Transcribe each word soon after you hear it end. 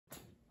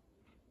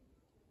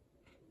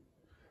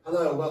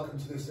Hello and welcome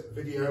to this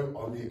video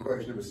on the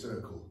equation of a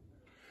circle.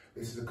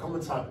 This is a common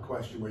type of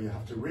question where you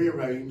have to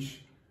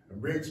rearrange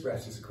and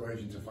re-express this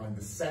equation to find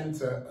the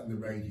centre and the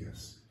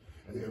radius,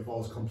 and it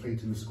involves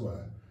completing the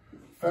square.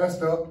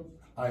 First up,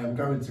 I am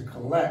going to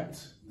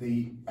collect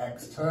the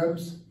x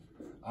terms,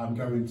 I'm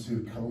going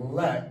to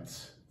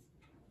collect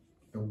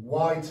the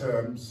y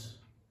terms,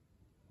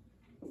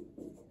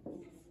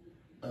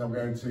 and I'm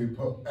going to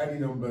put any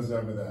numbers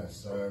over there,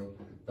 so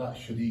that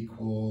should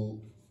equal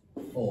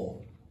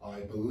 4.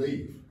 I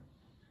believe.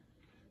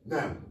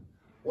 Now,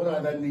 what I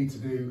then need to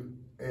do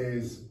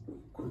is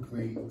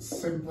quickly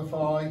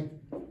simplify.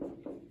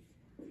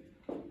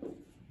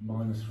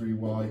 Minus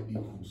 3y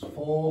equals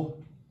 4.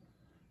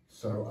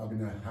 So I'm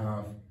going to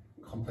have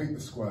complete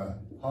the square.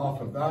 Half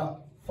of that,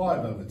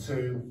 5 over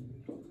 2.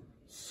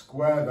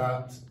 Square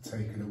that,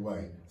 take it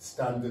away.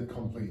 Standard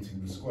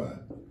completing the square.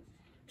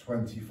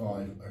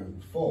 25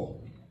 over 4.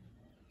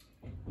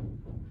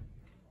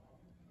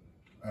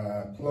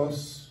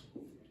 Plus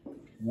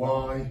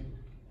y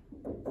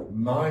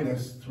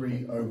minus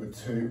 3 over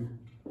 2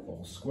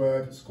 all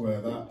squared,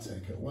 square that,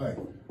 take it away,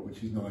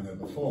 which is 9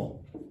 over 4.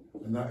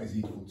 And that is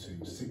equal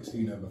to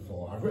 16 over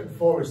 4. I've written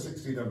 4 as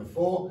 16 over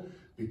 4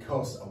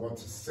 because I want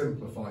to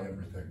simplify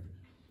everything.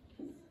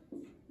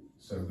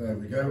 So there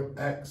we go,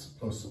 x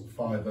plus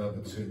 5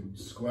 over 2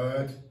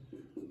 squared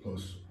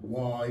plus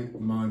y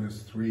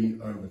minus 3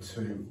 over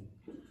 2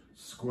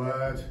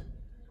 squared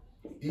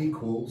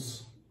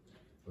equals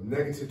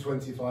negative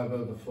 25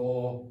 over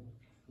 4,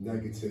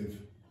 negative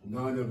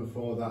 9 over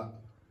 4, that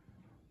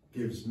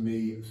gives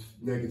me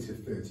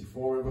negative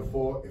 34 over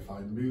 4. If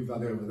I move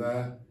that over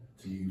there,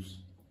 to use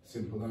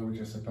simple language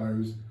I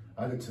suppose,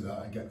 add it to that,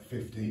 I get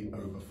 50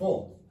 over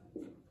 4.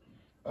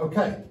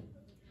 Okay,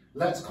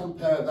 let's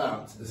compare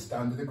that to the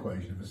standard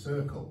equation of a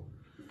circle,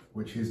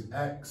 which is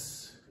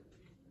x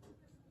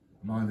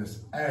minus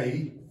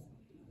a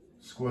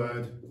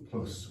squared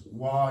plus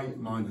y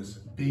minus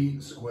b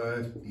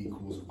squared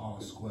equals r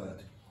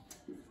squared.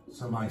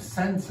 So my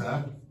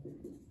centre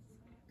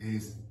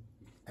is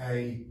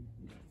AB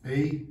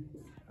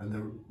and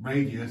the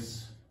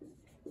radius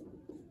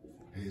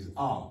is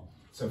R.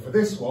 So for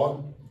this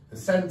one, the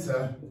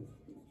centre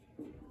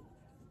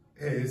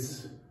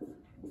is,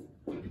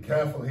 be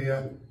careful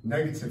here,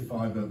 negative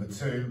 5 over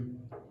 2,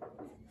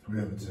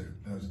 3 over 2.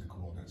 Those are the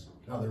coordinates.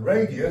 Now the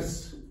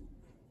radius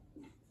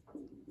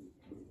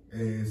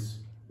is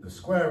the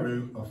square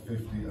root of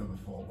 50 over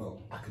 4.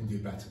 Well, I can do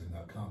better than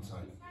that, can't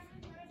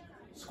I?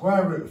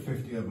 Square root of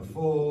 50 over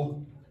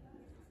 4,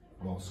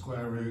 well,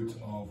 square root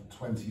of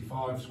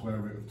 25, square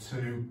root of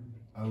 2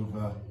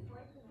 over,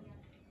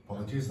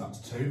 apologies, that's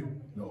 2,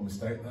 little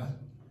mistake there,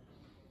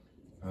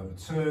 over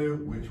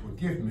 2, which would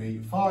give me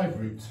 5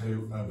 root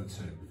 2 over 2.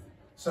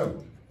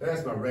 So,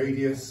 there's my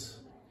radius,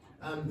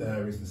 and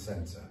there is the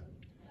centre.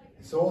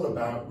 It's all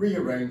about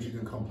rearranging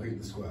and completing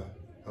the square.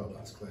 Hope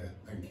that's clear.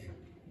 Thank you.